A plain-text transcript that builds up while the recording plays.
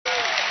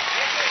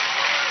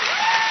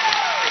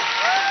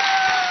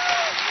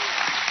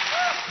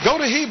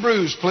to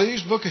Hebrews,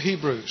 please. Book of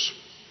Hebrews.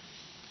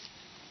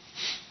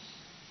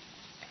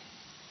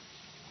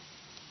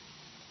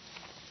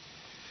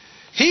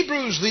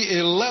 Hebrews, the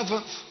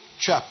 11th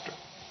chapter.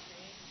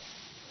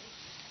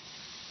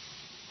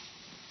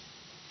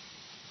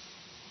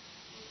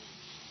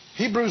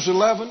 Hebrews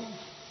 11.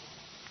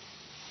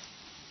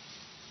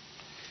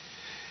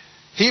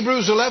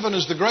 Hebrews 11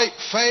 is the great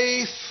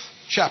faith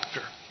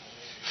chapter.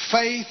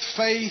 Faith,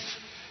 faith,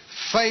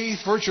 faith.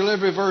 Virtually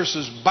every verse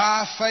is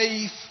by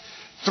faith,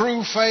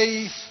 through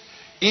faith,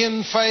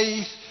 in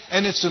faith.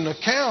 And it's an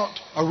account,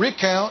 a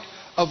recount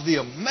of the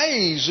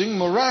amazing,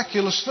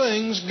 miraculous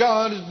things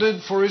God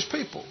did for His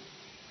people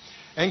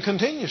and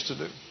continues to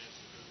do.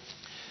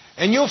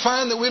 And you'll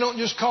find that we don't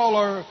just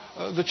call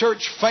the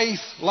church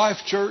Faith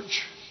Life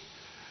Church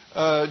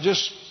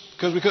just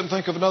because we couldn't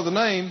think of another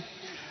name,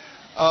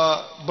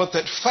 but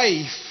that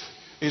faith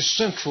is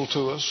central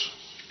to us.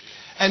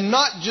 And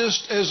not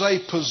just as a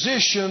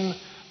position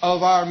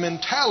of our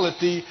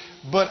mentality,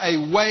 but a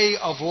way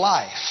of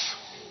life.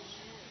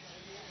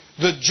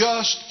 The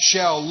just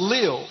shall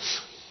live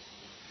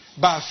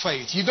by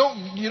faith. You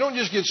don't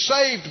just get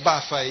saved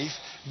by faith.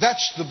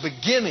 That's the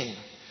beginning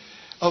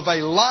of a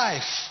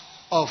life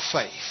of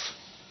faith.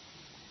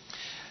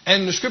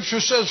 And the Scripture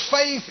says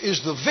faith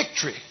is the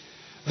victory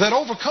that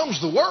overcomes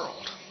the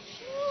world.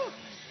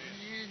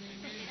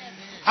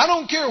 I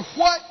don't care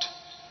what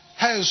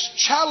has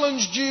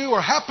challenged you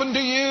or happened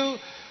to you,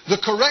 the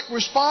correct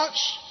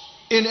response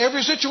in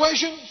every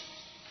situation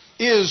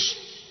is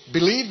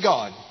believe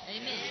God.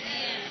 Amen.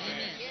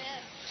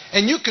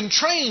 And you can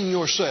train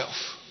yourself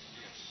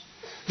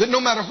that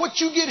no matter what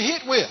you get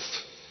hit with,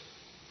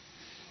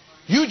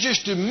 you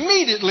just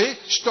immediately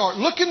start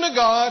looking to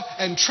God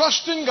and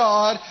trusting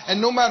God, and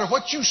no matter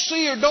what you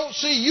see or don't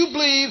see, you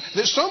believe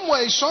that some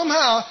way,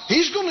 somehow,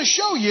 He's going to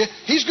show you,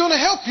 He's going to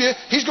help you,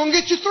 He's going to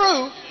get you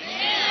through.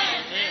 Amen.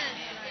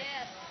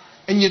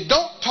 And you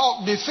don't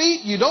talk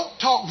defeat, you don't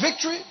talk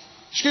victory,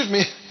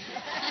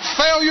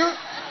 failure,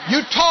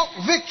 you talk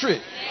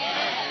victory.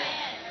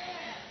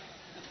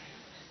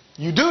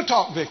 You do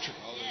talk victory.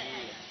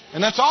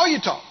 And that's all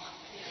you talk.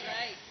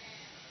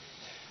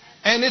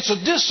 And it's a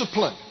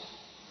discipline.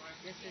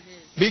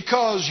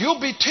 Because you'll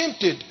be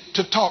tempted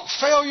to talk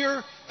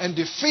failure and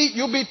defeat.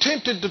 You'll be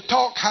tempted to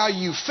talk how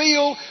you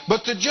feel.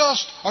 But the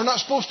just are not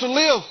supposed to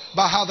live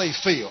by how they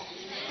feel.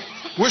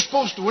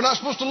 We're not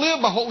supposed to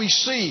live by what we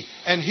see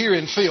and hear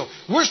and feel.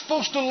 We're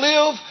supposed to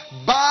live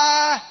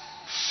by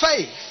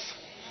faith.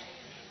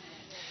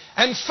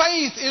 And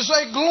faith is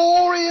a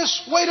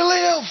glorious way to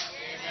live.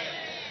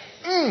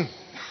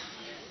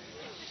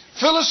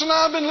 Phyllis and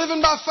I have been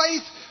living by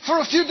faith for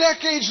a few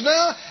decades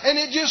now, and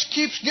it just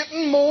keeps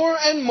getting more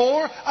and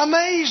more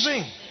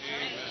amazing.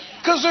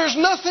 Because there's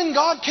nothing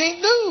God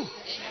can't do.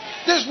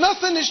 There's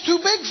nothing that's too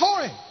big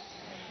for Him.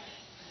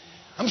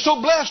 I'm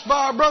so blessed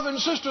by our brother and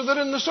sister that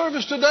in the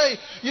service today,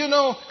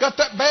 got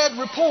that bad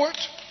report.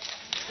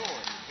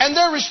 And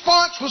their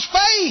response was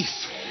faith.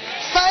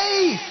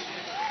 Faith.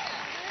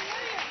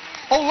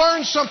 Oh,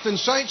 learn something,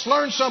 saints,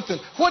 learn something.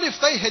 What if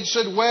they had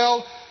said,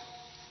 well,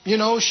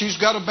 she's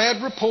got a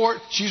bad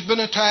report, she's been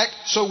attacked,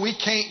 so we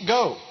can't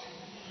go.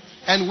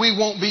 And we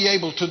won't be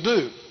able to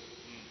do.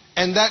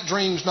 And that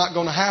dream's not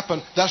going to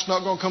happen, that's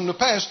not going to come to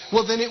pass.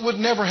 Well, then it would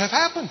never have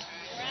happened.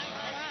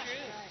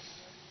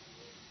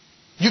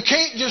 You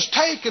can't just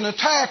take an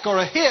attack or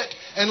a hit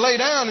and lay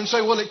down and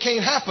say, well, it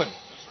can't happen.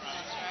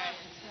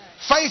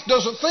 Faith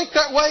doesn't think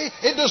that way.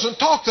 It doesn't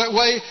talk that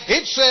way.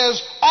 It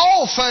says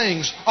all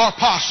things are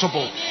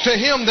possible to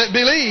him that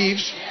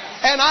believes.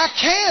 And I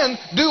can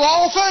do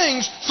all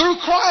things through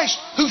Christ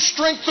who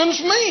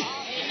strengthens me.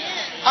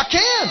 I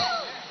can.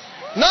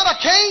 Not I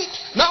can't.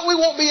 Not we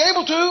won't be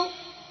able to.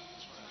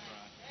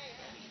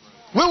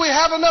 Will we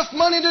have enough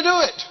money to do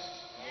it?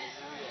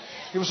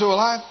 People say, well,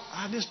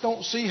 I just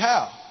don't see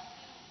how.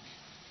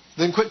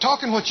 Then quit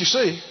talking what you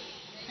see.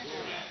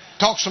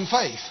 Talk some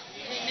faith.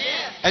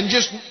 And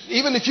just,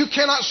 even if you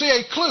cannot see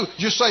a clue,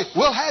 just say,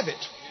 we'll have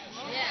it.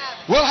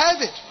 We'll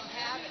have it.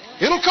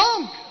 It'll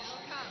come.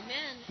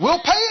 We'll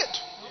pay it.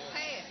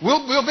 We'll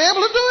be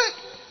able to do it.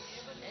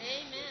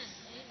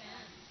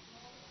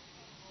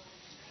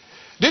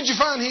 Did you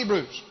find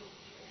Hebrews?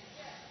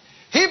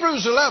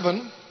 Hebrews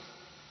 11.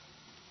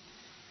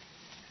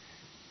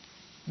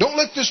 Don't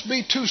let this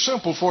be too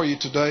simple for you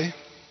today.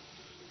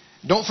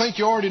 Don't think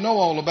you already know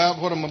all about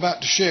what I'm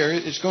about to share.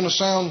 It's going to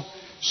sound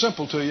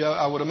simple to you,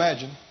 I would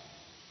imagine.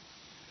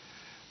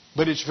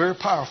 But it's very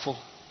powerful.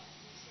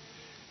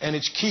 And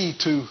it's key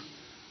to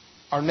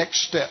our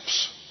next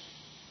steps.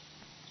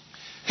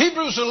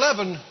 Hebrews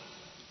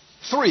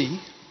 11:3.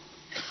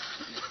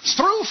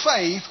 Through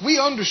faith we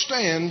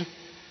understand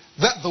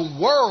that the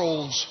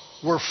worlds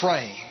were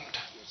framed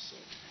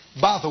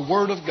by the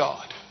Word of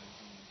God.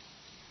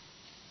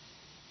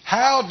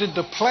 How did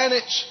the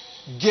planets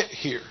get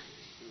here?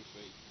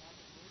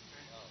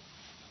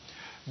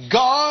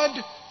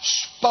 God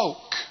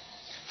spoke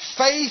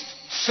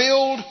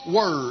faith-filled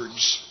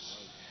words,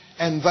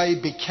 and they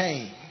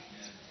became.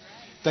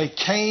 They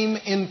came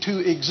into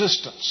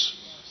existence.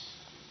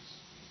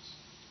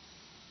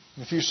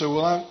 If you say,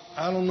 well,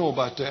 I don't know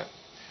about that,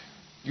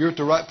 you're at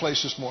the right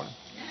place this morning.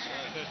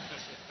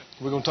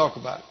 We're going to talk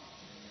about it.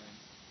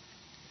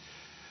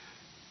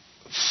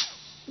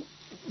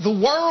 The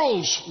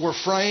worlds were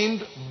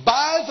framed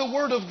by the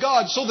Word of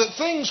God so that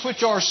things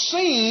which are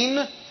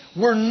seen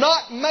were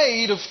not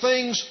made of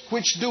things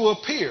which do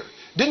appear.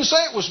 Didn't say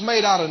it was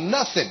made out of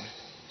nothing,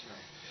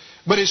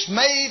 but it's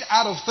made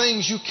out of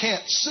things you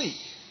can't see.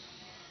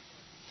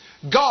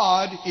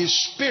 God is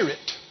spirit,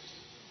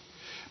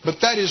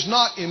 but that is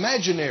not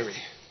imaginary.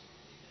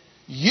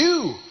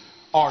 You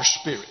are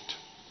spirit.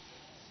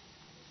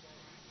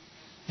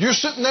 You're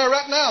sitting there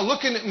right now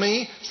looking at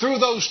me through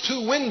those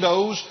two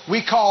windows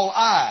we call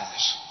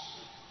eyes.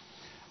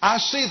 I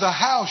see the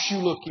house you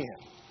look in.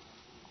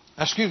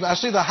 Excuse me, I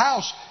see the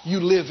house you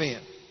live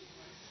in.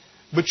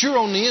 But you're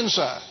on the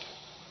inside.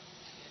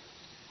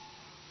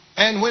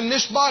 And when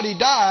this body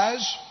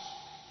dies,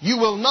 you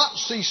will not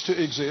cease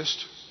to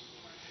exist.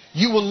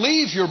 You will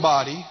leave your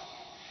body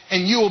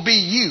and you will be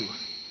you.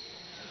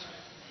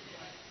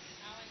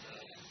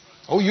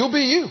 Oh, you'll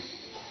be you.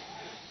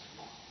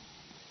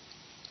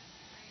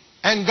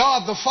 And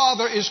God the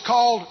Father is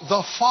called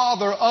the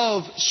Father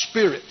of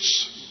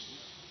spirits.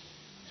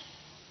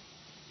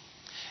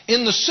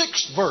 In the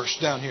 6th verse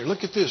down here,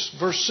 look at this,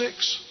 verse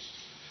 6.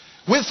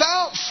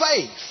 Without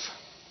faith,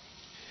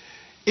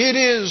 it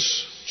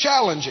is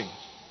challenging.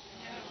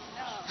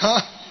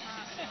 Huh?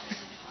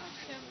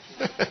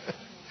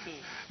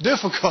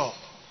 Difficult.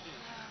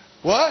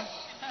 What?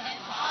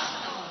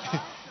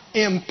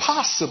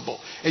 Impossible.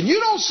 And you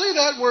don't see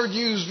that word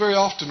used very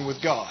often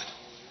with God.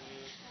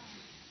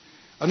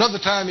 Another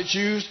time it's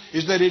used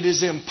is that it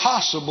is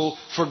impossible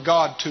for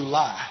God to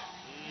lie.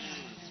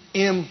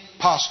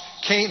 Impossible.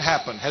 Can't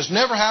happen. Has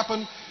never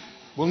happened.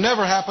 Will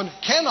never happen.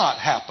 Cannot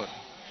happen.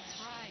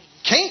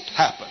 Can't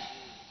happen.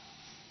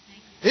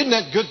 Isn't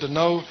that good to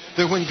know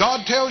that when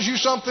God tells you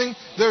something,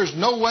 there's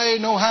no way,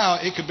 no how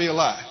it could be a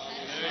lie.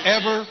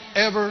 Ever,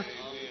 ever,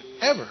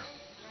 ever.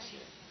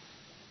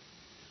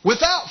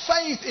 Without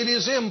faith, it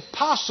is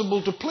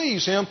impossible to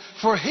please Him,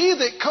 for he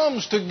that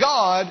comes to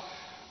God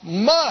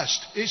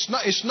must.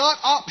 It's not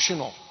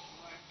optional.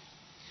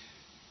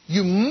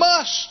 You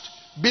must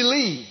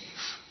believe.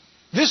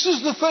 This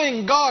is the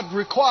thing God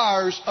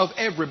requires of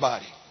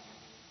everybody.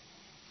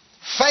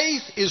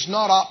 Faith is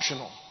not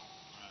optional.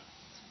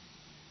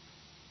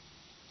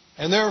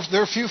 And there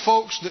are a few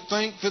folks that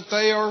think that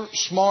they are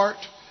smart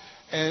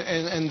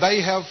and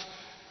they have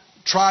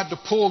tried to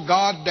pull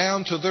God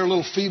down to their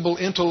little feeble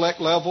intellect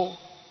level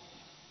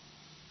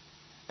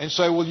and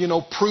say,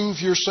 well, prove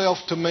yourself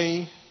to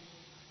me.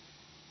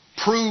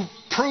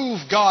 Prove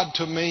God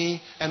to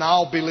me and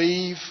I'll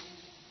believe.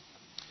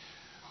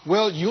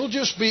 Well, you'll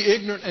just be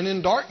ignorant and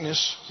in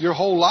darkness your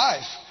whole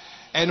life.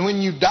 And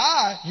when you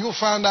die, you'll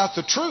find out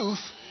the truth,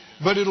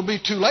 but it'll be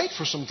too late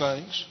for some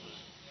things.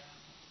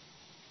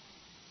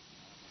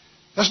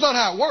 That's not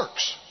how it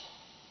works.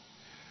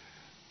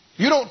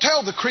 You don't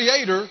tell the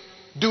Creator,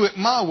 do it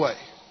my way.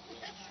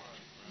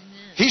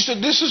 He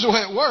said, this is the way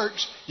it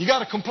works. You got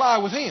to comply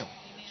with Him.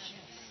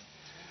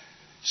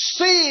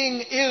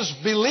 Seeing is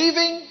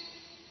believing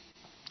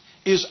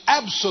is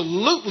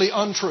absolutely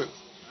untrue.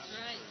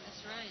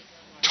 That's right.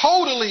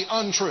 Totally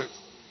untrue.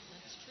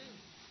 That's true.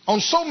 On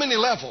so many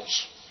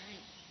levels.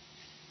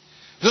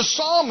 The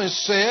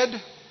psalmist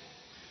said,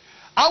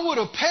 I would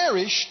have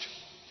perished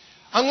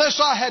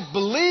unless I had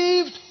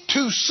believed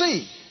to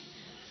see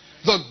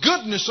the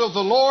goodness of the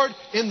Lord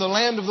in the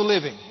land of the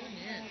living.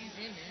 Amen.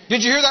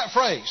 Did you hear that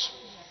phrase?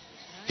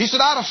 He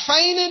said, I'd have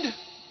fainted.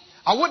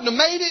 I wouldn't have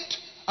made it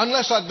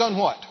unless I'd done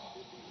what?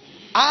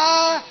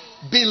 I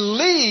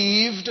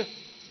believed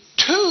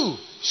to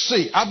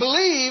see. I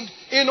believed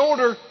in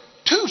order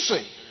to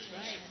see.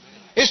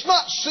 It's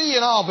not see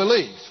and I'll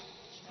believe.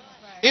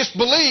 It's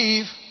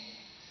believe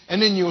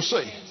and then you'll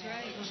see.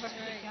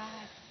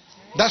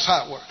 That's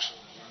how it works.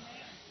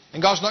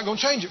 And God's not going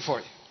to change it for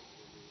you.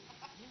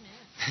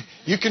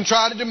 You can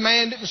try to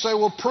demand it and say,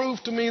 well,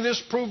 prove to me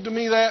this, prove to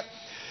me that.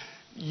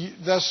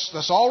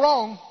 That's all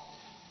wrong.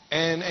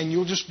 And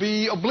you'll just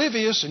be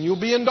oblivious and you'll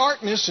be in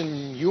darkness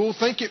and you'll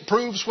think it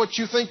proves what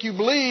you think you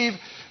believe,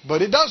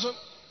 but it doesn't.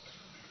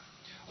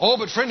 Oh,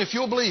 but friend, if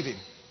you'll believe Him,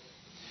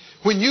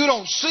 when you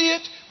don't see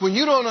it, when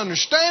you don't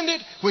understand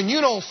it, when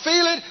you don't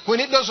feel it, when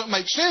it doesn't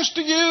make sense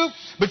to you,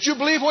 but you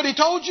believe what He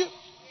told you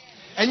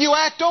and you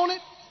act on it,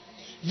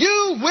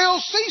 you will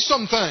see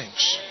some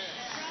things.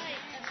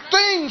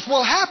 Things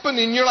will happen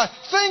in your life.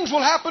 Things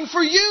will happen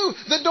for you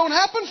that don't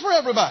happen for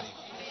everybody.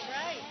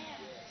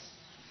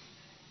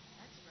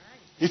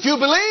 If you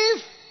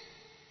believe,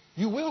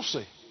 you will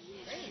see.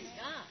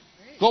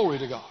 Glory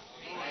to God.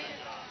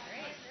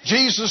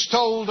 Jesus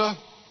told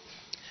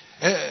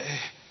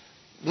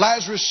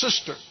Lazarus'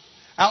 sister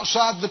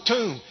outside the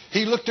tomb.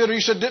 He looked at her and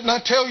he said, didn't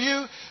I tell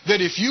you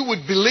that if you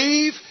would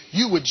believe,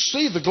 you would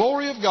see the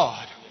glory of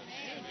God?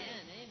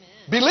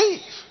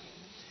 Believe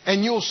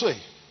and you'll see.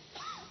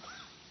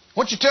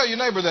 Why don't you tell your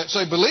neighbor that?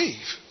 Say,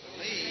 believe.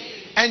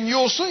 And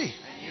you'll see.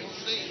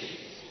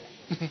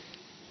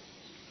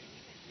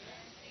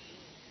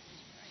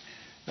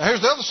 Now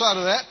here's the other side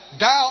of that.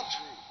 Doubt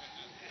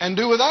and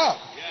do without.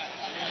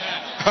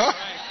 Huh?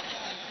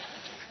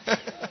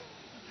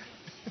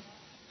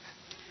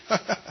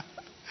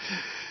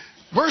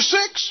 Verse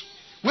 6.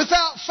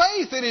 Without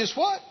faith it is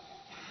what?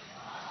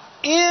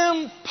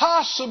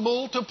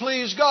 Impossible to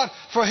please God.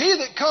 For he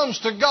that comes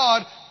to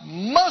God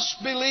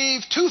must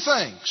believe two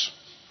things.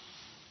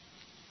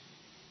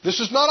 This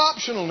is not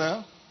optional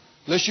now,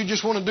 unless you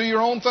just want to do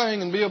your own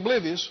thing and be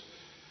oblivious.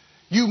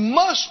 You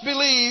must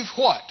believe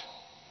what?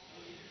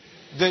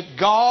 That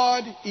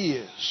God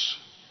is.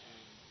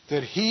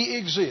 That He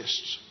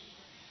exists.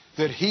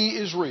 That He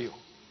is real.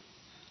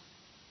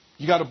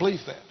 You got to believe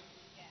that.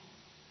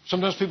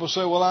 Sometimes people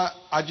say, well,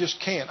 I just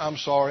can't. I'm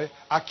sorry.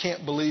 I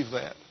can't believe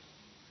that.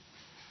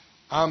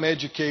 I'm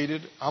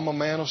educated. I'm a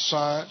man of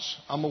science.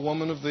 I'm a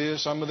woman of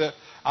this. I'm of that.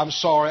 I'm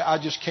sorry.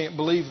 I just can't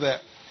believe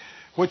that.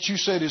 What you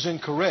said is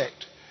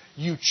incorrect.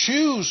 You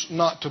choose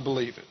not to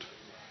believe it.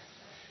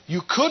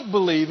 You could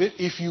believe it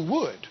if you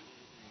would.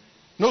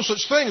 No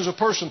such thing as a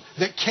person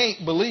that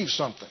can't believe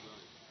something.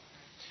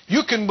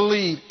 You can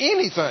believe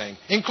anything,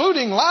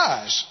 including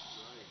lies.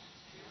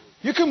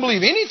 You can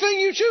believe anything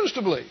you choose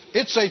to believe.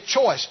 It's a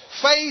choice.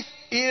 Faith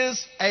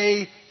is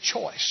a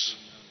choice.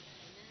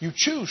 You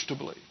choose to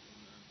believe.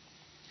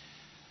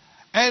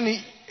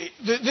 And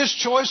this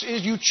choice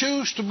is you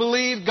choose to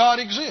believe God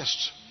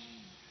exists.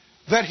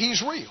 That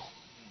He's real.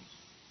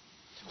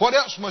 What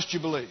else must you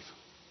believe?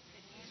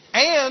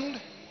 And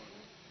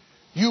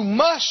you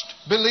must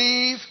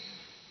believe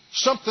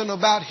something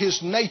about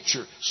His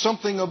nature,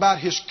 something about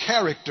His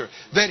character,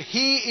 that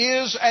He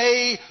is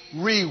a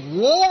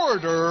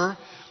rewarder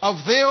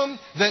of them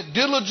that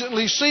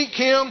diligently seek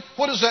Him.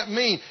 What does that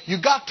mean?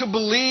 You got to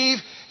believe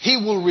He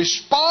will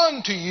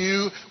respond to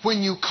you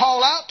when you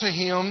call out to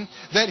Him,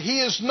 that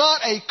He is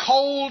not a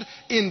cold,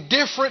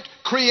 indifferent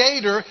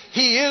Creator.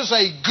 He is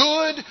a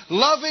good,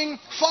 loving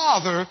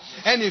Father.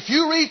 And if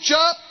you reach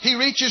up, He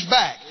reaches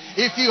back.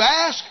 If you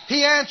ask,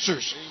 He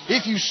answers.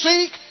 If you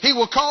seek, He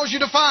will cause you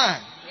to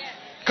find.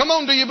 Come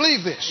on, do you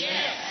believe this?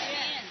 Yes.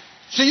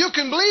 See, you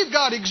can believe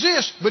God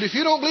exists, but if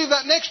you don't believe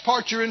that next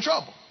part, you're in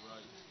trouble.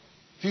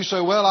 If you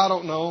say, well, I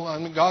don't know. I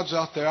mean, God's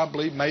out there, I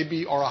believe,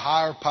 maybe, or a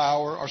higher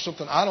power or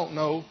something. I don't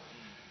know.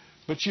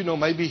 But, you know,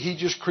 maybe He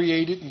just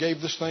created and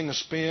gave this thing a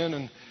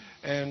spin,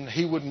 and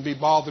He wouldn't be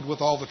bothered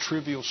with all the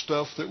trivial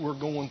stuff that we're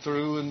going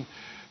through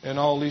and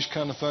all these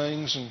kind of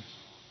things. And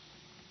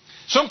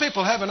some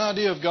people have an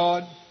idea of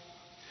God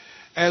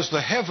as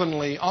the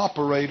heavenly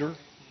operator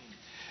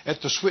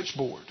at the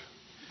switchboard.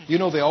 You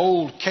know, the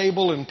old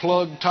cable and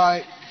plug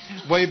type,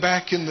 way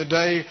back in the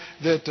day,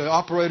 that the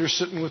operator's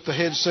sitting with the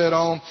headset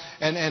on,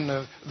 and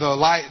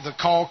the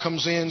call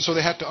comes in, so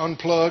they have to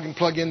unplug and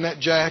plug in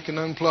that jack and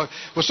unplug.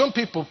 Well, some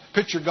people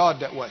picture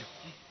God that way.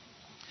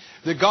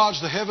 That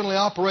God's the heavenly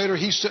operator.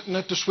 He's sitting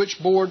at the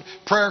switchboard.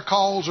 Prayer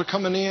calls are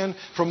coming in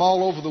from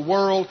all over the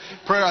world.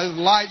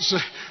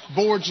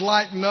 Boards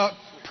lighting up.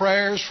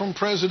 Prayers from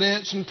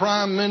presidents and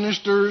prime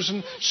ministers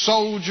and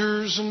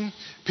soldiers and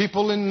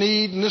people in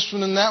need and this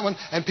one and that one.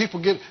 And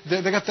people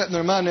they got that in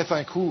their mind. They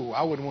think, ooh,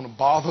 I wouldn't want to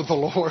bother the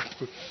Lord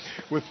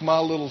with my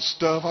little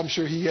stuff. I'm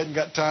sure He hadn't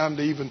got time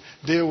to even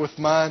deal with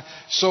mine.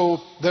 So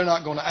they're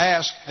not going to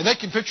ask. And they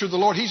can picture the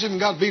Lord. He's even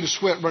got a bead of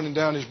sweat running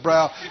down His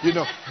brow, you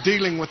know,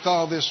 dealing with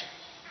all this.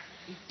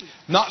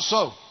 Not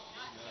so.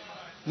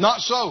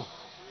 Not so.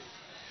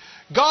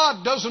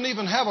 God doesn't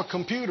even have a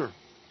computer.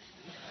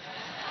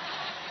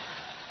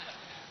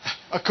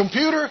 A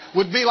computer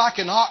would be like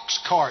an ox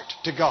cart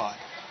to God.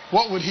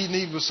 What would He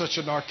need with such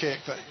an archaic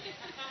thing?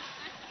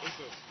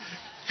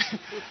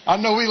 I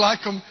know we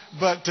like them,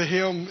 but to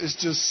Him it's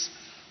just,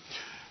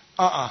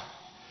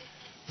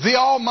 The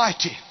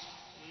Almighty,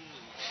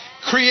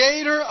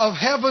 Creator of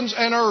heavens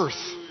and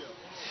earth,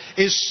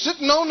 is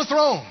sitting on the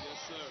throne,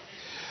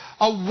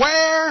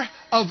 aware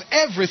of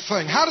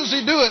everything. How does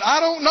He do it? I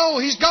don't know.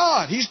 He's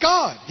God. He's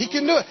God. He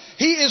can do it.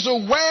 He is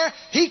aware.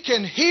 He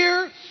can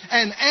hear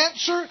and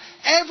answer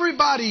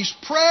everybody's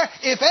prayer.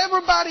 If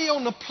everybody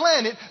on the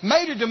planet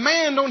made a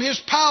demand on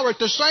His power at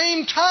the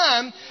same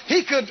time,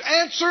 He could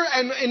answer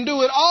and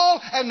do it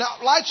all, and the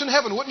lights in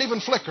heaven wouldn't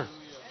even flicker.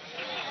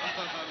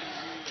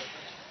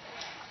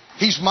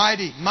 He's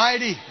mighty,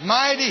 mighty,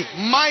 mighty,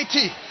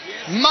 mighty,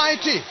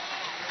 mighty.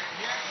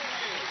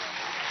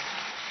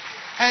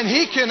 And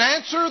He can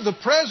answer the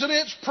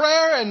president's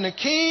prayer and the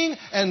king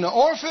and the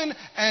orphan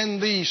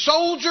and the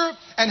soldier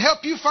and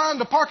help you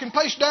find a parking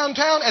place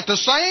downtown at the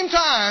same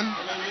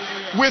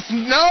time with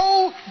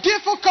no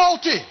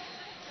difficulty.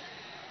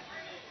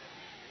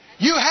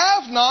 You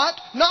have not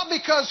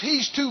because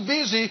He's too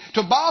busy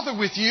to bother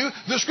with you.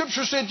 The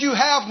Scripture said you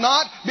have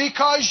not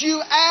because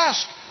you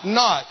ask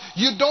not.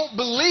 You don't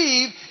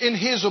believe in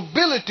His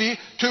ability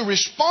to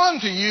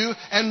respond to you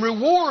and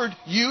reward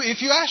you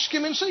if you ask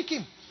Him and seek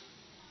Him.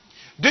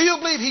 Do you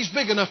believe He's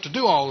big enough to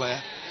do all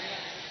that?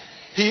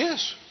 He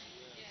is.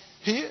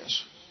 He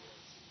is.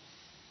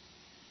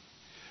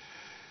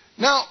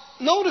 Now,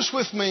 notice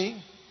with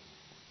me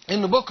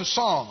in the book of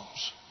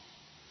Psalms,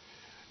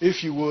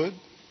 if you would.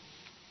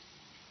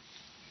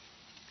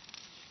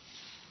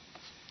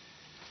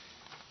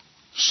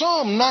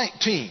 Psalm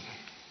 19.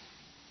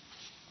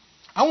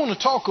 I want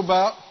to talk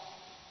about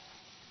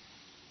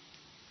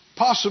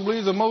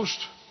possibly the most,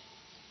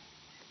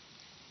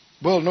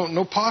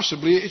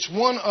 possibly. It's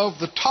one of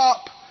the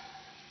top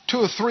 2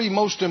 or 3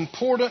 most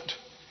important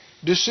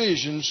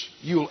decisions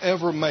you'll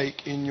ever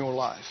make in your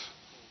life.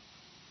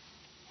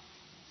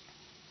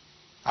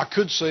 I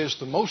could say it's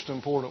the most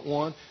important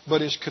one,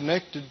 but it's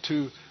connected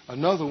to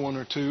another one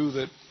or two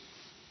that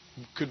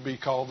could be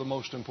called the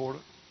most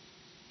important.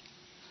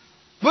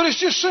 But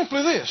it's just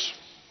simply this.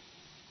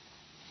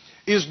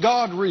 Is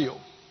God real?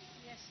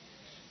 Yes.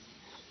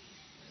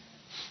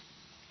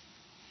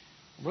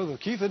 Brother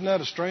Keith, isn't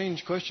that a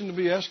strange question to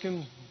be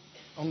asking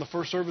on the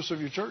first service of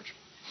your church?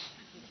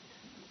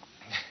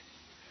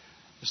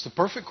 It's the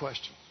perfect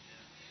question.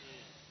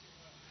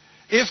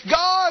 If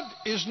God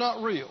is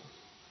not real,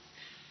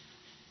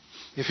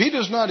 if He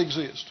does not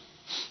exist,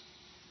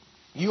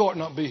 you ought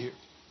not be here.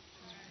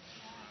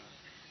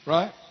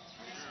 Right?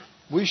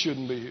 We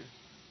shouldn't be here.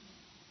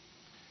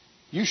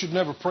 You should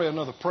never pray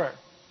another prayer.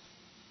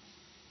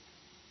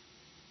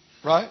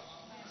 Right?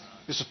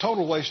 It's a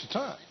total waste of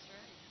time.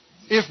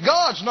 If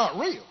God's not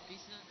real.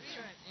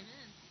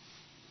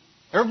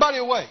 Everybody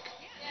awake?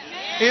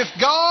 If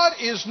God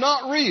is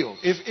not real,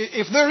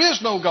 if there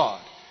is no God,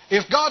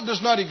 if God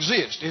does not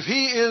exist, if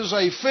He is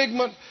a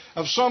figment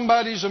of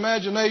somebody's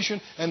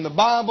imagination and the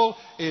Bible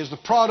is the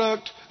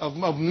product of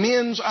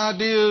men's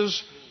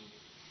ideas,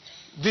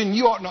 then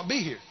you ought not be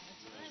here.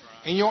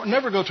 And you ought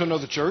never go to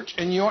another church,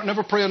 and you ought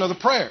never pray another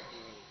prayer.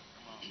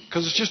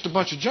 Because it's just a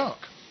bunch of junk.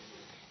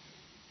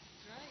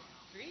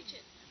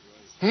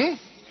 Amen.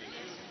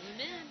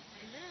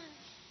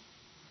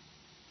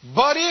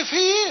 But if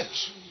He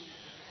is,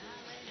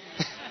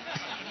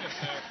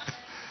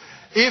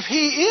 if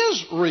He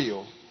is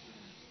real,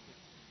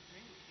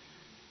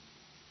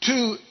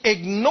 to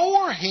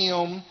ignore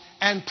Him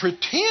and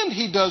pretend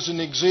He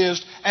doesn't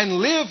exist and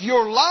live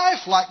your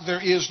life like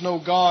there is no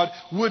God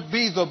would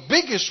be the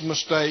biggest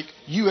mistake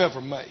you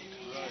ever made.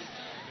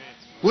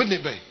 Wouldn't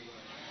it be?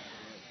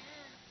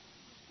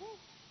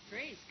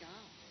 Praise God.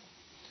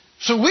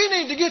 So we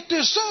need to get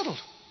this settled.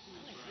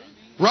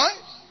 Right?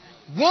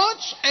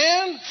 Once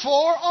and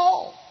for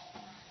all.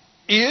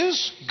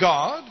 Is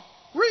God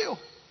real?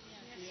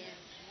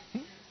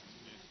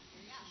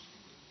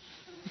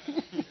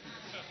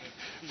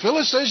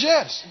 Phyllis says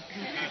yes.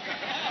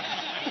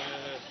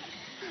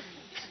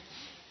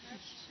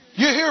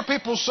 You hear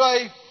people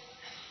say,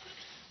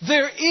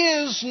 there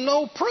is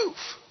no proof.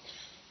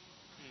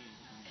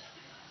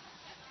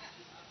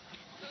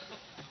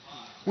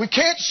 We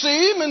can't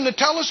see Him in the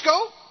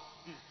telescope.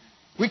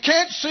 We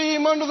can't see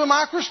Him under the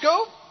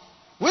microscope.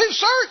 We've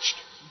searched.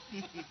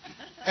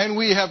 And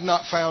we have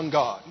not found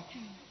God.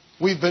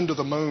 We've been to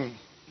the moon.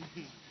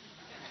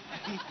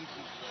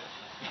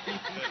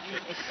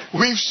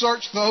 We've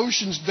searched the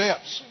ocean's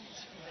depths.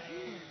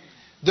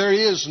 There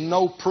is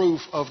no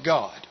proof of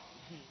God.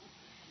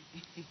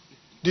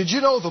 Did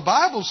you know the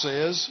Bible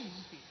says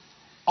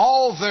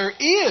all there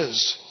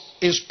is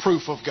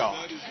proof of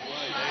God?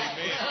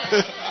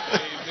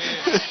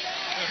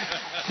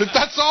 That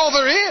that's all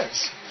there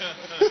is.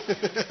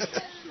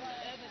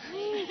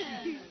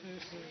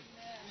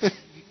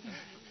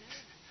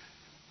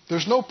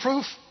 There's no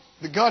proof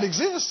that God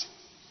exists.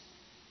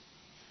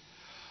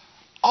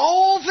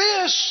 All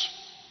this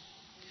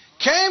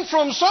came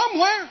from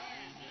somewhere.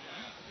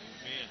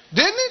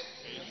 Didn't it?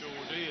 It sure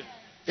did.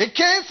 It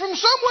came from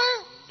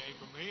somewhere. Came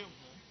from Him.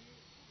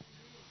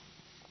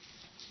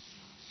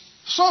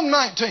 Psalm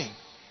 19.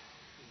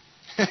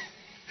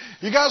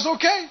 You guys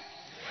okay?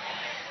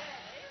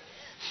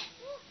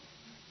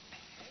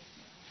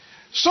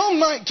 Psalm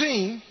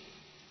 19.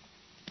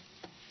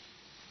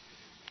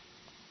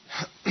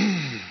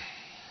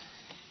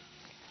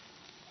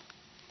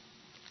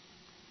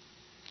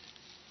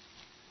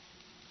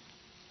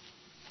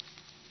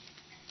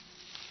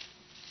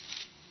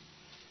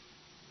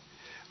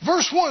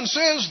 Verse 1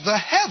 says, the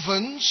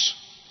heavens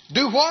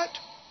do what?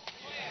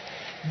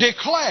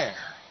 Declare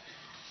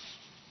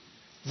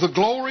the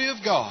glory of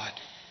God.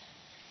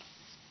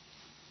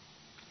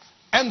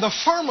 And the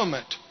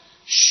firmament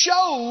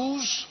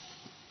shows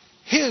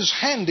His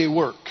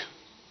handiwork.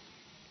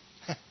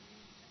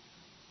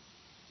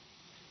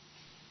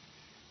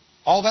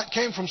 All that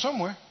came from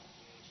somewhere,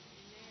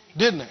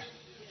 didn't it?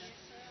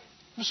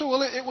 So,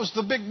 well, it was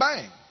the Big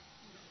Bang.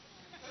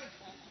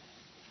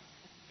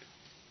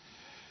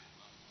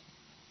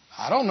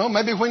 I don't know.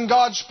 Maybe when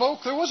God spoke,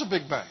 there was a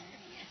Big Bang.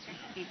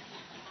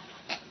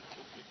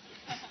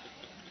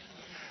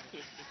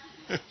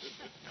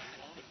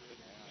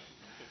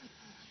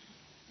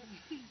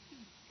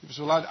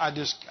 So I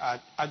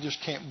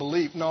just can't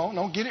believe.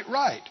 No, get it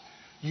right.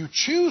 You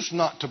choose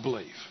not to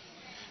believe.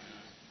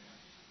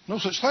 No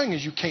such thing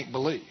as you can't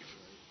believe.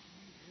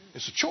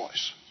 It's a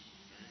choice.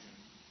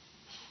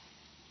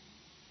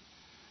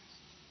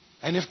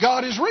 And if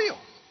God is real,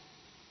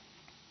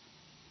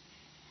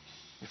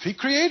 if He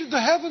created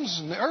the heavens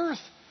and the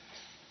earth,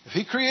 if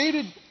He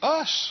created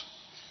us,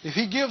 if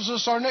He gives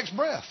us our next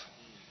breath,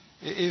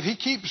 If He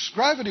keeps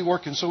gravity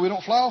working so we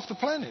don't fly off the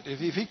planet,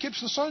 if He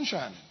keeps the sun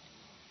shining,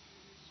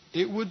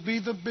 it would be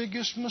the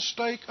biggest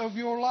mistake of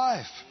your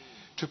life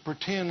to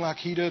pretend like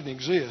He doesn't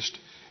exist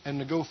and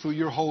to go through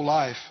your whole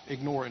life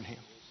ignoring Him.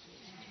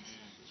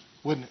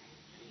 Wouldn't it?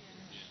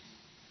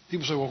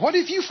 People say, well, what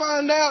if you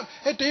find out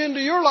at the end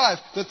of your life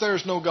that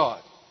there's no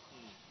God?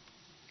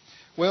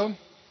 Well,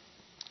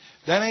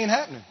 that ain't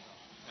happening.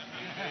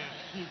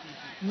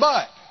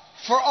 But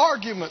for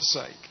argument's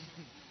sake,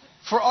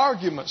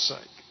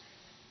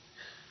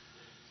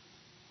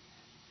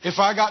 if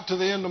I got to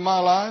the end of my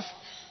life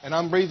and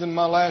I'm breathing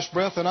my last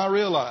breath and I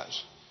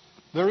realize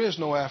there is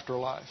no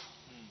afterlife,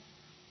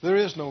 there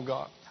is no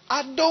God,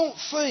 I don't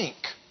think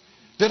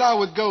that I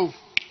would go,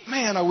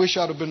 man, I wish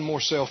I'd have been more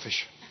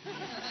selfish.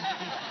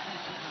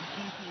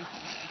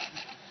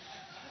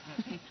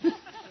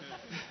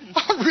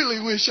 I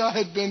really wish I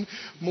had been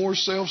more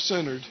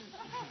self-centered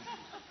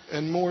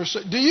and more...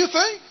 Do you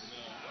think?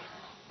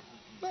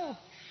 No.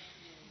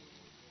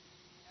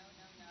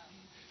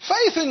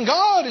 Faith in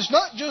God is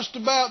not just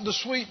about the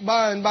sweet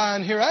by and by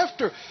and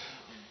hereafter.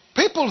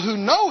 People who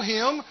know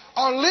Him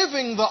are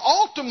living the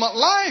ultimate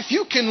life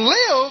you can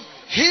live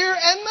here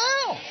and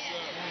now.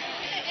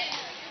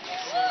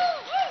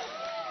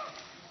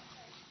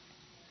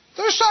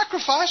 There's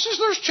sacrifices,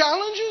 there's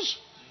challenges.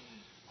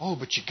 Oh,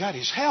 but you got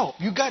His help.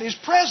 You got His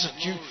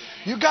presence.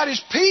 You got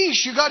His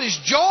peace. You got His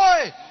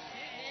joy.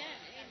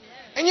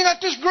 And you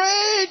got this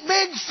great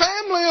big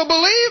family of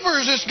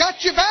believers that's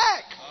got you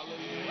back.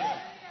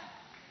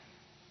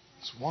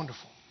 It's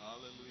wonderful.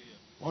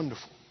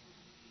 Wonderful.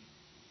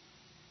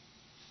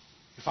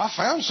 If I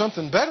found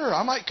something better,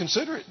 I might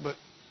consider it, but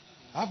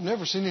I've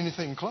never seen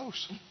anything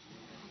close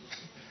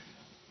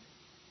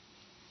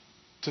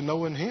to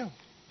knowing Him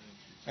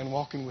and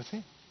walking with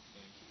Him.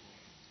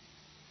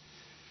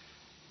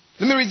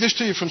 Let me read this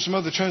to you from some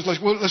other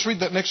translations. Well, let's read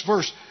that next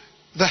verse.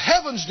 The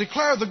heavens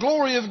declare the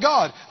glory of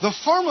God. The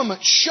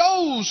firmament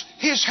shows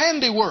His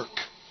handiwork.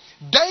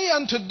 Day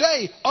unto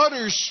day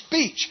utters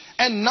speech,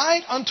 and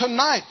night unto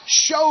night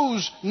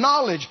shows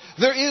knowledge.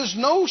 There is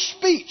no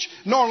speech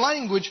nor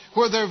language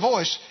where their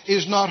voice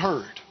is not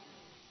heard.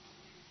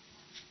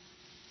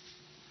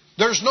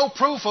 There's no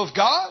proof of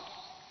God.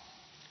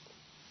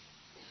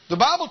 The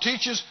Bible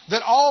teaches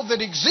that all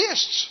that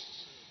exists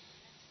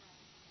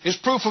is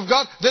proof of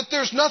God, that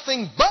there's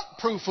nothing but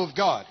proof of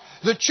God.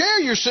 The chair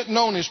you're sitting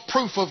on is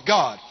proof of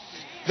God.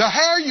 The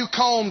hair you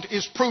combed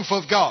is proof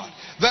of God.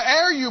 The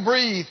air you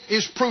breathe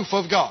is proof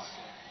of God.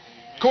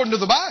 According to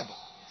the Bible.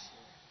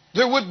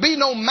 There would be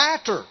no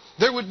matter.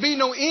 There would be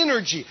no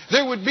energy.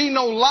 There would be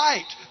no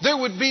light. There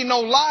would be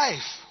no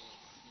life.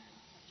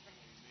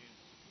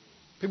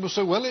 People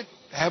say, well,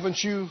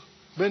 haven't you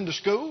been to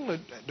school?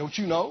 Don't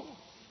you know?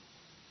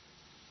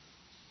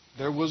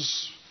 There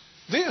was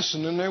this,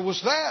 and then there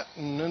was that,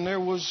 and then there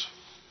was...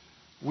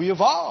 We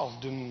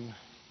evolved, and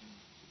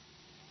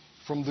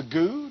from the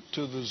goo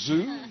to the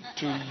zoo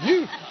to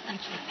you.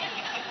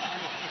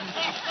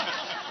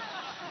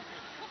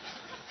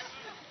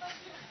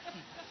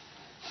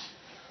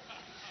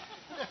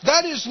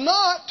 That is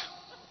not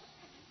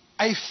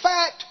a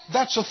fact,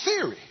 that's a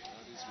theory.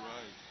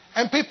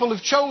 And people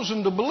have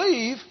chosen to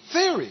believe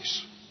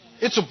theories.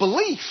 It's a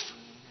belief.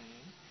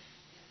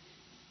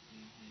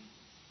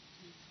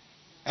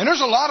 And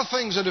there's a lot of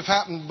things that have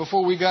happened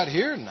before we got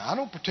here, and I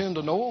don't pretend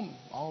to know them,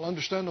 I'll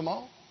understand them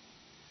all.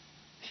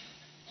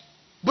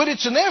 But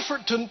it's an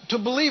effort to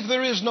believe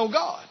there is no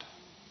God.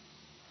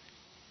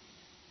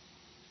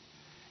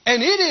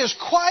 And it is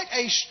quite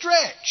a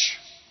stretch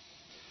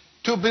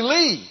to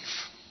believe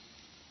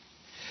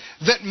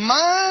that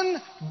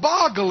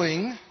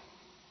mind-boggling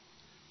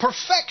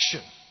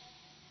perfection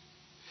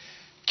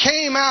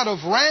came out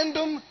of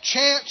random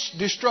chance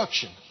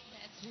destruction.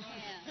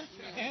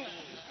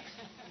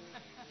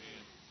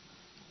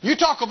 You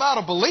talk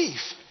about a belief.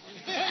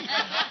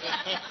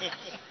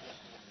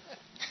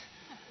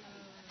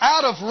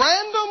 Out of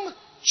random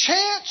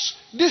chance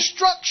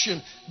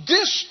destruction.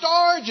 This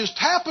star just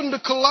happened to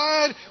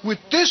collide with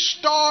this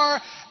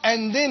star,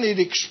 and then it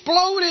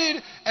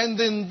exploded, and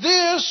then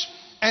this,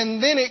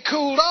 and then it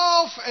cooled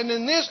off, and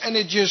then this, and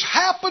it just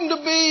happened to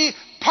be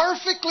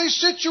perfectly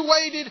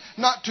situated,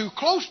 not too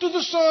close to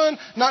the sun,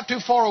 not too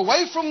far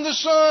away from the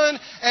sun,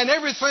 and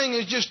everything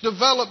is just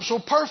developed so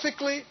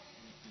perfectly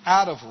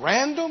out of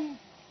random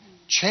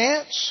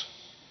chance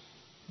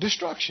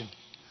destruction.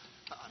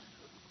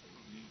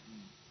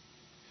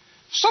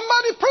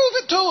 Somebody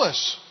prove it to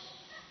us.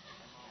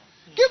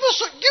 Give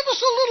us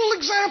a little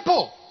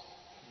example.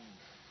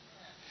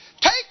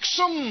 Take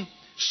some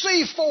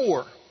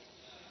C4.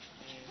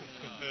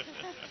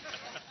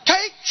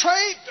 Take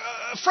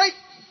freight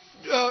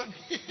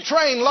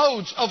train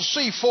loads of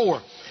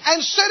C4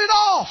 and set it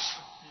off.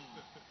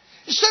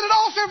 Set it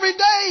off every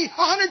day,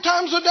 100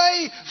 times a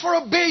day for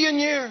 1 billion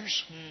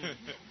years.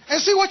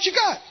 And see what you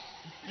got.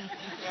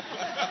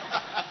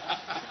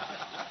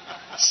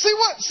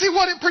 See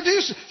what it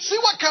produces. See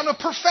what kind of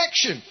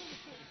perfection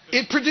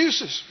it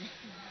produces.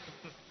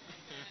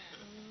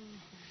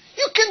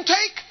 You can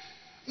take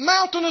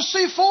mountain of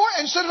C4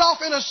 and set it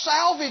off in a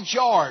salvage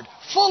yard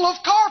full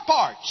of car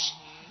parts.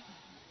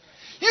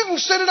 You can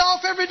set it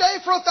off every day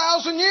for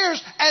 1,000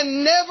 years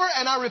and never,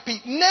 and I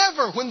repeat,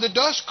 never, when the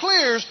dust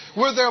clears,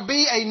 will there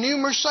be a new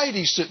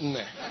Mercedes sitting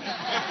there.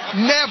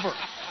 Never.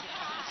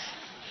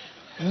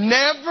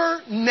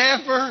 Never,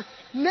 never,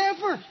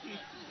 never.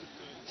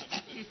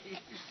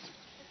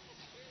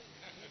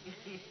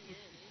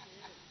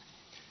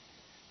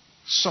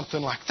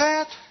 Something like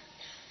that,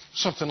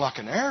 something like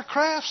an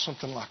aircraft,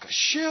 something like a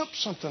ship,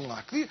 something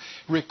like this,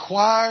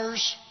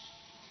 requires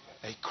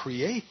a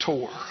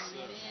creator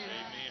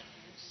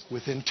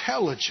with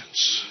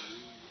intelligence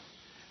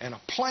and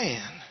a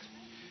plan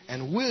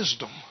and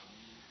wisdom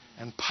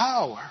and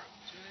power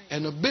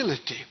and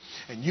ability.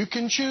 And you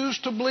can choose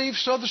to believe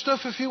other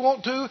stuff if you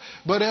want to,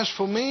 but as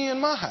for me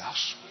and my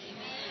house,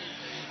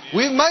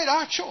 we've made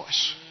our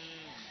choice.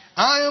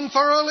 I am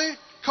thoroughly,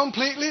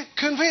 completely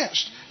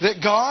convinced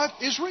that God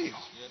is real.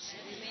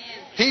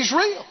 He's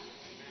real.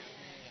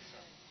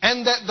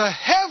 And that the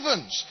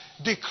heavens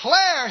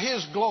declare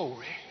His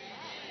glory.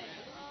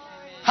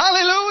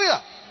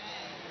 Hallelujah.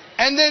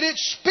 And that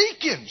it's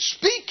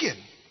speaking.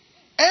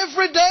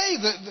 Every day,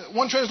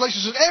 one translation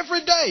says,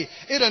 every day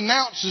it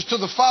announces to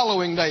the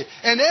following day.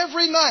 And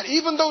every night,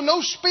 even though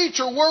no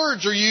speech or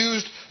words are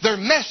used, their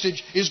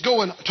message is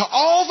going to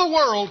all the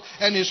world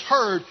and is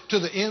heard to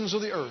the ends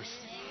of the earth.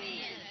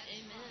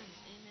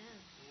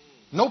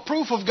 No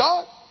proof of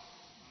God.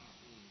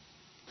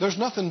 There's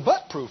nothing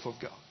but proof of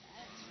God.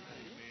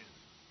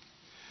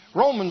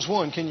 Romans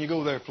 1, can you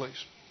go there,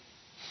 please?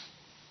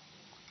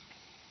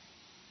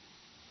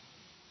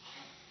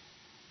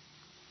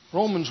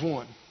 Romans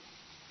 1.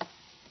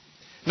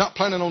 Not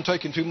planning on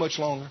taking too much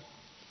longer.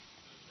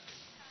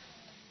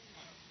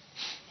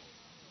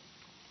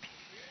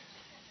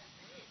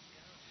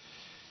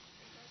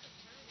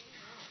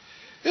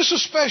 It's a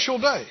special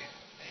day.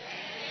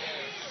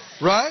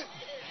 Right?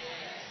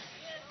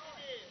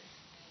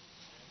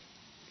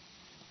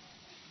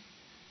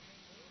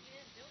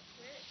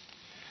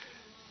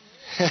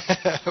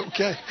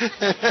 Okay.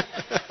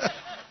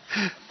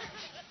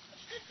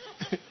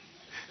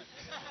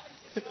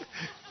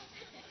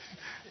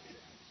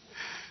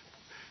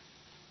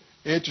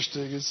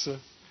 Interesting. It's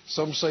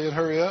some saying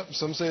hurry up, and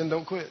some saying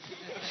don't quit.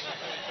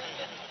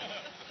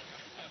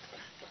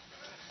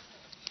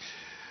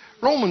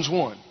 Romans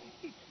 1.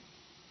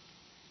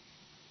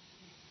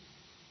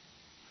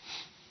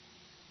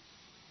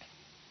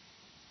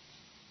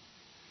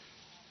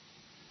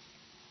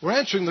 We're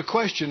answering the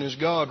question, is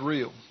God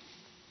real?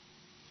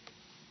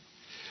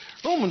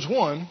 Romans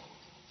 1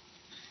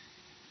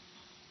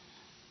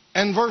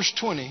 and verse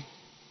 20.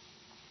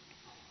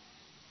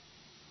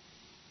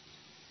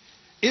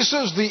 It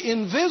says, the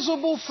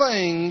invisible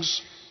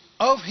things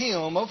of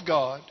Him, of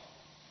God,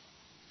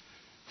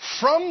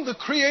 from the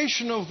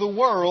creation of the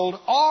world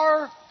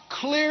are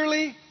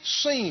clearly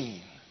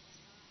seen,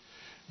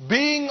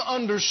 being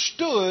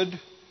understood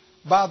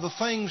by the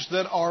things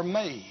that are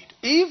made,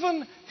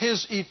 even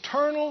His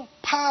eternal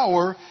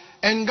power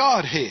and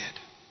Godhead,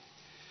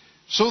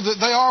 so that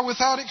they are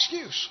without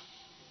excuse.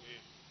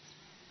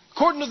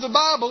 According to the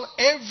Bible,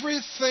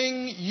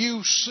 everything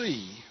you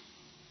see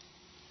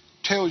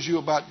tells you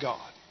about God.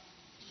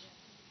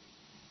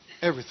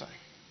 Everything.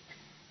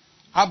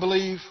 I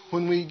believe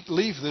when we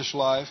leave this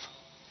life,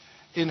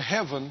 in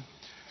heaven,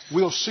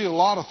 we'll see a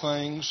lot of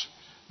things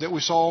that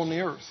we saw on the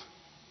earth.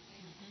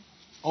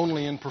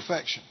 Only in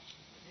perfection.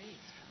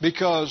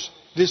 Because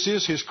this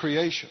is His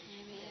creation.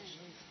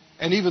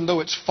 And even though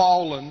it's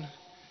fallen,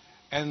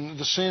 and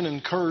the sin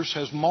and curse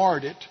has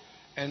marred it,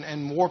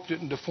 and warped it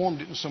and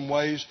deformed it in some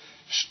ways,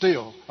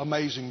 still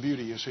amazing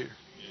beauty is here.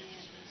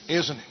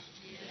 Isn't it?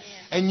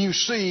 And you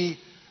see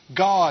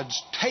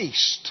God's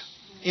taste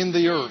in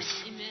the earth.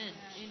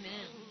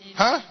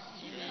 Huh?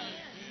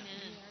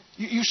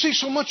 You see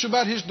so much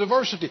about His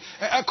diversity.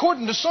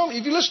 According to some,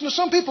 if you listen to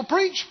some people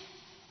preach,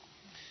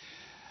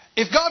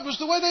 if God was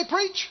the way they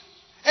preach,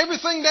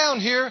 everything down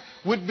here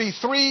would be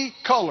 3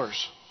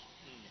 colors.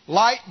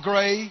 Light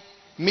gray,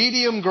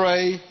 medium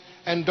gray,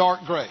 and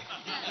dark gray.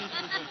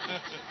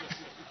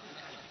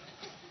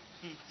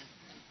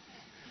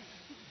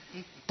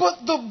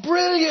 But the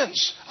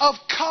brilliance of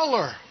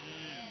color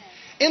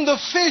in the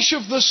fish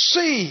of the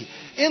sea,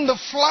 in the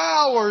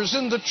flowers,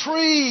 in the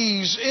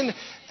trees,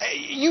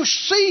 you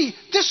see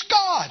this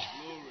God.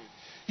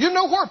 You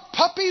know where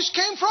puppies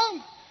came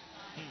from?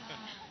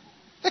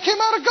 They came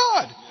out of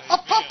God. A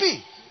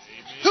puppy.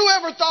 Who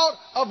ever thought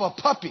of a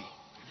puppy?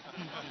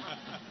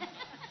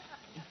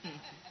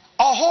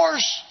 A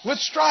horse with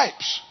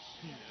stripes.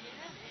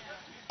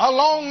 A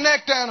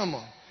long-necked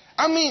animal.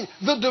 I mean,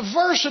 the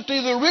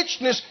diversity, the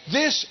richness,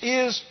 this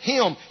is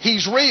Him.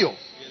 He's real.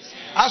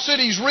 I said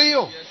He's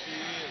real.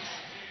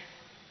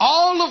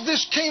 All of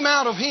this came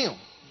out of Him.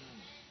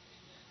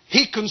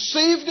 He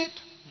conceived it.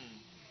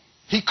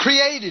 He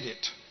created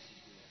it.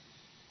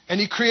 And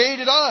He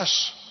created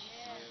us.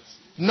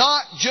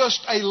 Not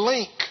just a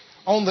link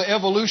on the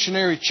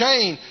evolutionary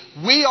chain.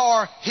 We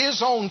are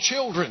His own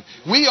children.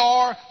 We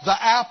are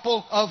the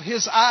apple of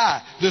His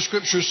eye, the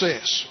Scripture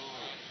says.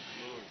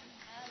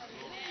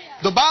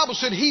 The Bible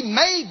said He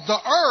made the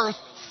earth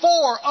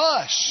for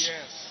us.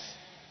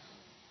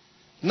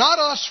 Not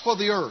us for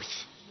the earth.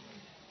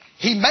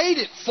 He made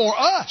it for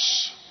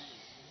us.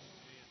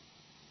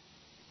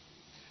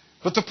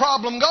 But the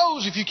problem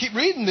goes, if you keep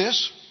reading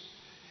this,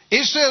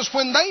 it says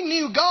when they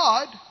knew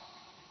God,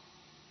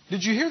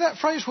 did you hear that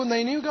phrase, when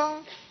they knew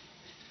God?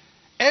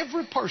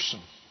 Every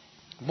person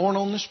born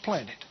on this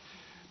planet,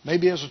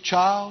 maybe as a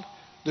child,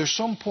 there's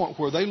some point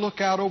where they look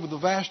out over the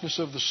vastness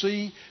of the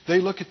sea, they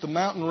look at the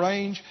mountain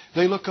range,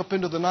 they look up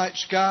into the night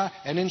sky,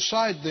 and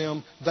inside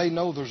them, they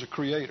know there's a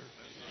Creator.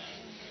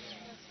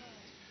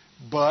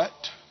 But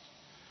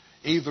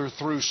either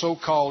through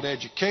so-called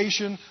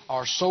education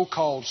or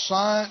so-called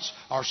science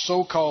or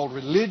so-called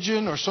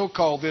religion or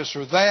so-called this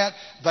or that,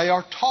 they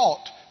are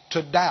taught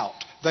to doubt.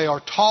 They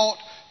are taught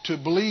to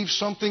believe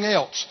something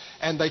else,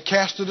 and they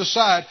cast it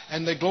aside,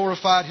 and they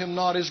glorified Him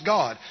not as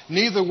God.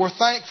 Neither were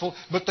thankful,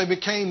 but they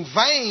became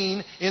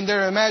vain in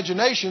their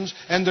imaginations,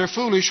 and their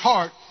foolish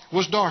heart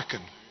was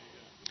darkened.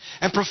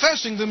 And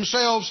professing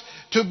themselves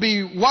to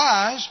be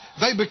wise,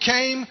 they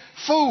became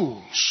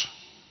fools.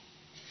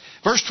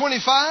 Verse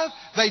 25,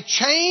 they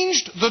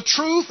changed the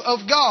truth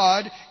of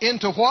God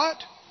into what?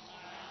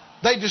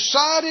 They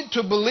decided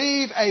to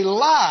believe a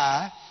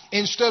lie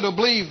instead of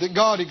believe that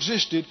God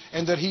existed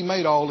and that He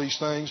made all these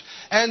things.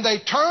 And they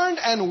turned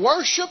and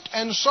worshipped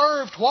and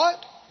served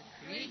what?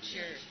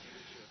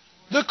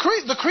 The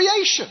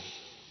creation.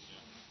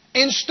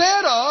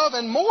 Instead of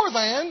and more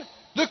than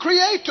the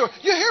Creator.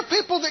 You hear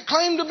people that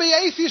claim to be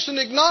atheists and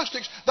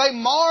agnostics. They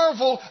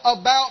marvel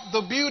about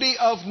the beauty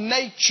of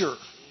nature.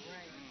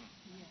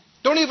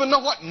 Don't even know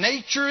what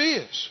nature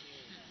is.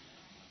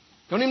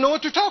 Don't even know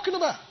what they're talking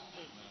about.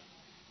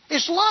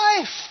 It's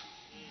life.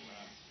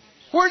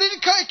 Where did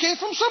it come? It came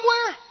from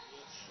somewhere.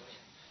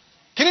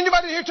 Can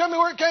anybody here tell me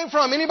where it came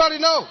from? Anybody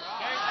know?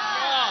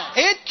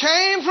 It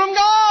came from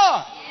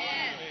God.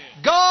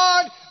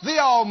 God, the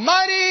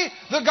Almighty,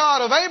 the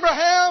God of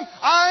Abraham,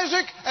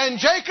 Isaac, and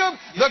Jacob,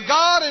 the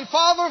God and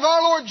Father of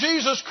our Lord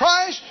Jesus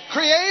Christ,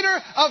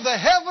 Creator of the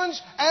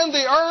heavens and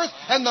the earth.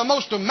 And the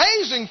most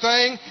amazing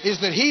thing is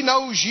that He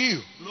knows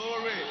you.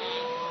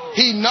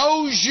 He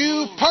knows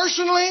you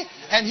personally,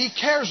 and He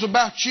cares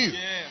about you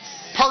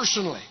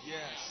personally.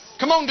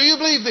 Come on, do you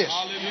believe this?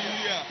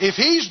 Hallelujah. If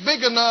He's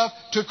big enough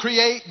to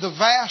create the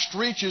vast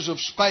reaches of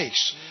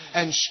space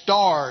and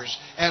stars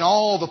and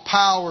all the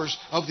powers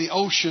of the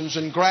oceans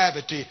and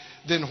gravity,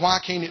 then why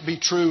can't it be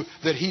true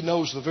that He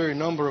knows the very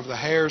number of the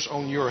hairs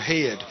on your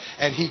head,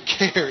 and He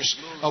cares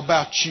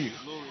about you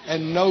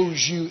and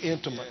knows you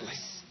intimately?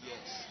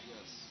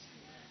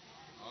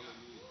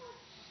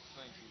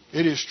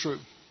 It is true.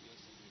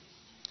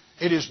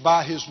 It is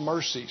by His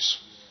mercies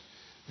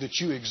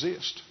that you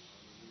exist,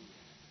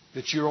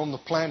 that you're on the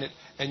planet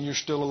and you're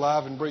still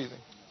alive and breathing.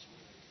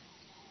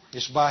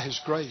 It's by His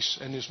grace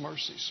and His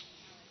mercies.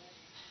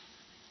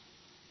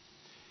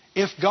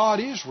 If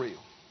God is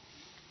real,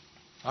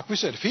 like we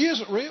said, if He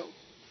isn't real,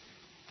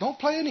 don't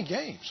play any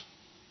games.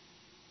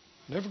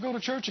 Never go to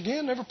church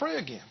again, never pray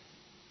again.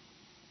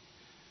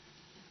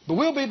 But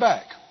we'll be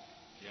back.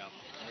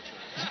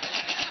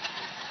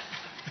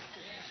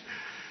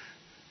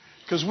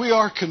 Because we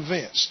are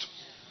convinced.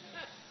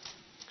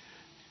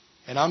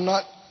 And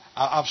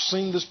I've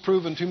seen this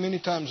proven too many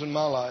times in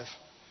my life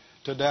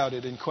to doubt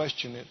it and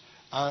question it.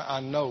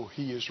 I know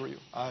He is real.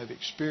 I've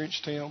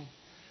experienced Him.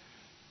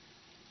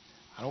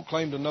 I don't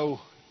claim to know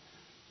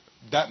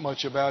that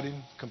much about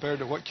Him compared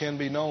to what can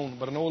be known,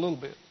 but I know a little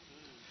bit.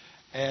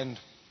 And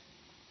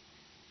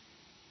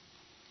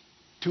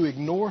to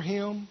ignore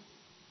Him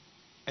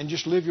and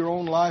just live your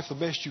own life the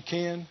best you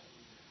can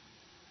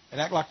and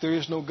act like there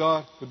is no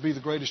God would be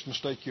the greatest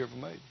mistake you ever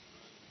made.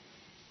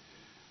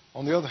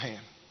 On the other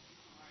hand,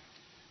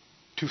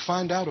 to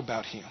find out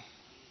about Him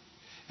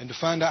and to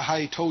find out how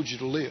He told you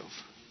to live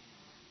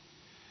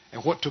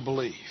and what to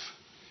believe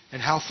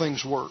and how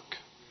things work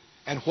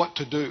and what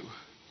to do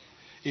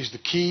is the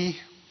key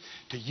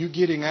to you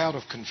getting out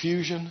of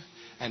confusion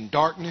and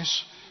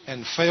darkness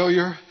and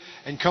failure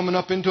and coming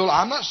up into it.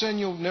 I'm not saying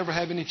you'll never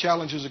have any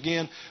challenges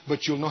again,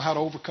 but you'll know how to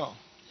overcome.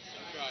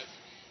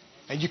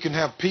 And you can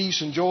have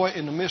peace and joy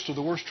in the midst of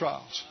the worst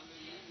trials.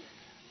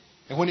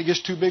 And when it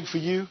gets too big for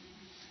you,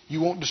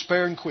 you won't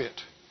despair and quit.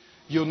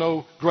 You'll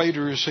know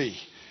greater is He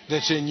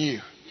that's in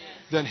you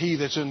than he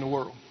that's in the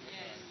world.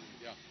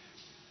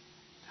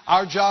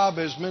 Our job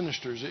as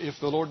ministers, if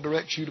the Lord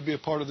directs you to be a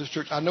part of this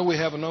church, I know we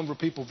have a number of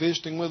people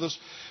visiting with us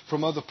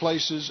from other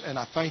places, and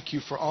I thank you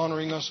for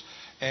honoring us.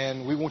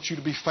 And we want you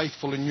to be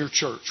faithful in your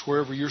church,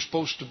 wherever you're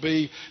supposed to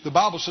be. The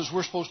Bible says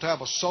we're supposed to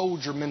have a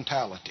soldier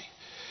mentality.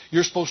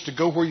 You're supposed to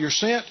go where you're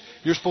sent.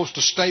 You're supposed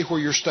to stay where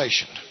you're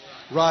stationed,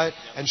 right?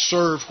 And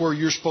serve where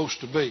you're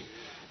supposed to be.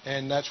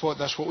 And that's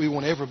what we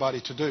want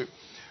everybody to do.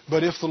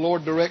 But if the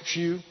Lord directs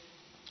you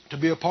to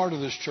be a part of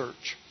this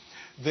church,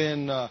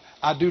 then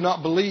I do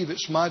not believe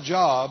it's my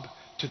job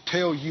to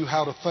tell you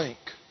how to think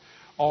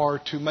or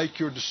to make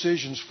your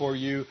decisions for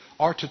you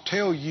or to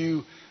tell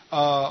you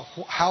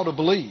how to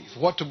believe,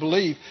 what to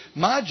believe.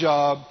 My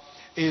job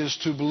is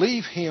to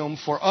believe Him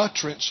for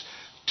utterance,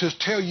 to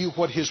tell you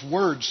what His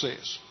Word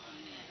says.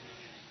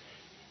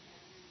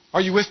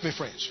 Are you with me,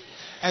 friends?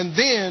 And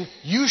then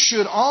you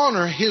should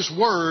honor His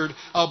Word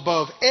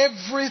above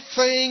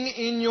everything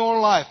in your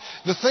life.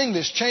 The thing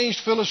that's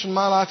changed Phyllis and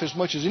my life as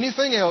much as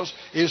anything else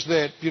is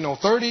that,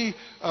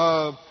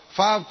 35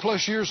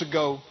 plus years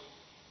ago,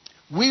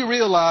 we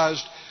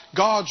realized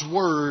God's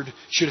Word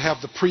should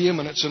have the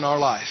preeminence in our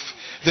life.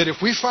 That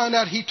if we find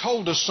out He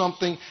told us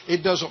something,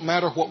 it doesn't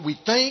matter what we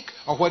think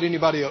or what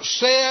anybody else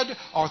said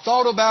or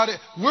thought about it.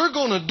 We're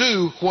going to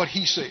do what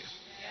He said.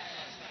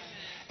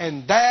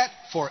 And that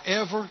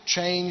forever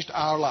changed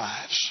our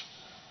lives.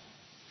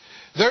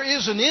 There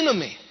is an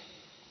enemy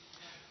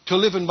to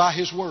living by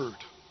His Word.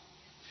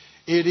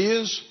 It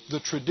is the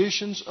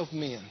traditions of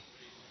men.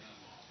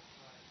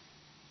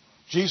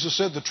 Jesus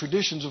said the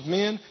traditions of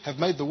men have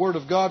made the Word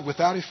of God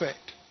without effect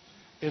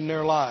in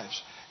their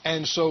lives.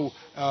 And so,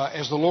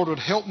 as the Lord would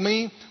help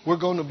me, we're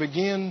going to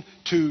begin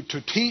to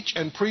teach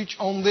and preach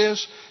on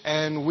this.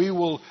 And we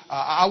will,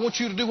 I want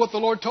you to do what the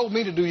Lord told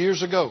me to do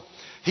years ago.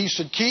 He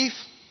said, Keith,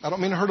 I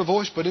don't mean to hurt a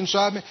voice, but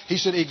inside me, He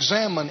said,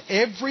 examine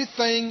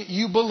everything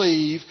you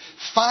believe,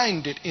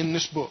 find it in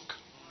this book.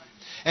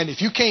 And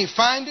if you can't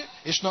find it,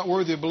 it's not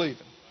worthy of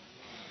believing.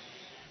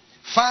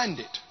 Find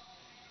it.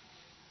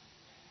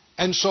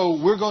 And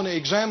so we're going to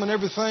examine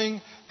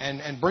everything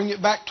and bring it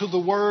back to the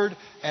Word.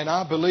 And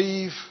I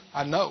believe,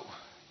 I know,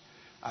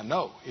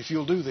 if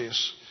you'll do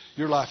this,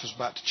 your life is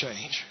about to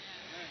change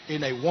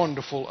in a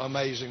wonderful,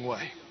 amazing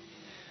way.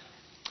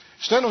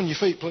 Stand on your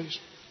feet, please.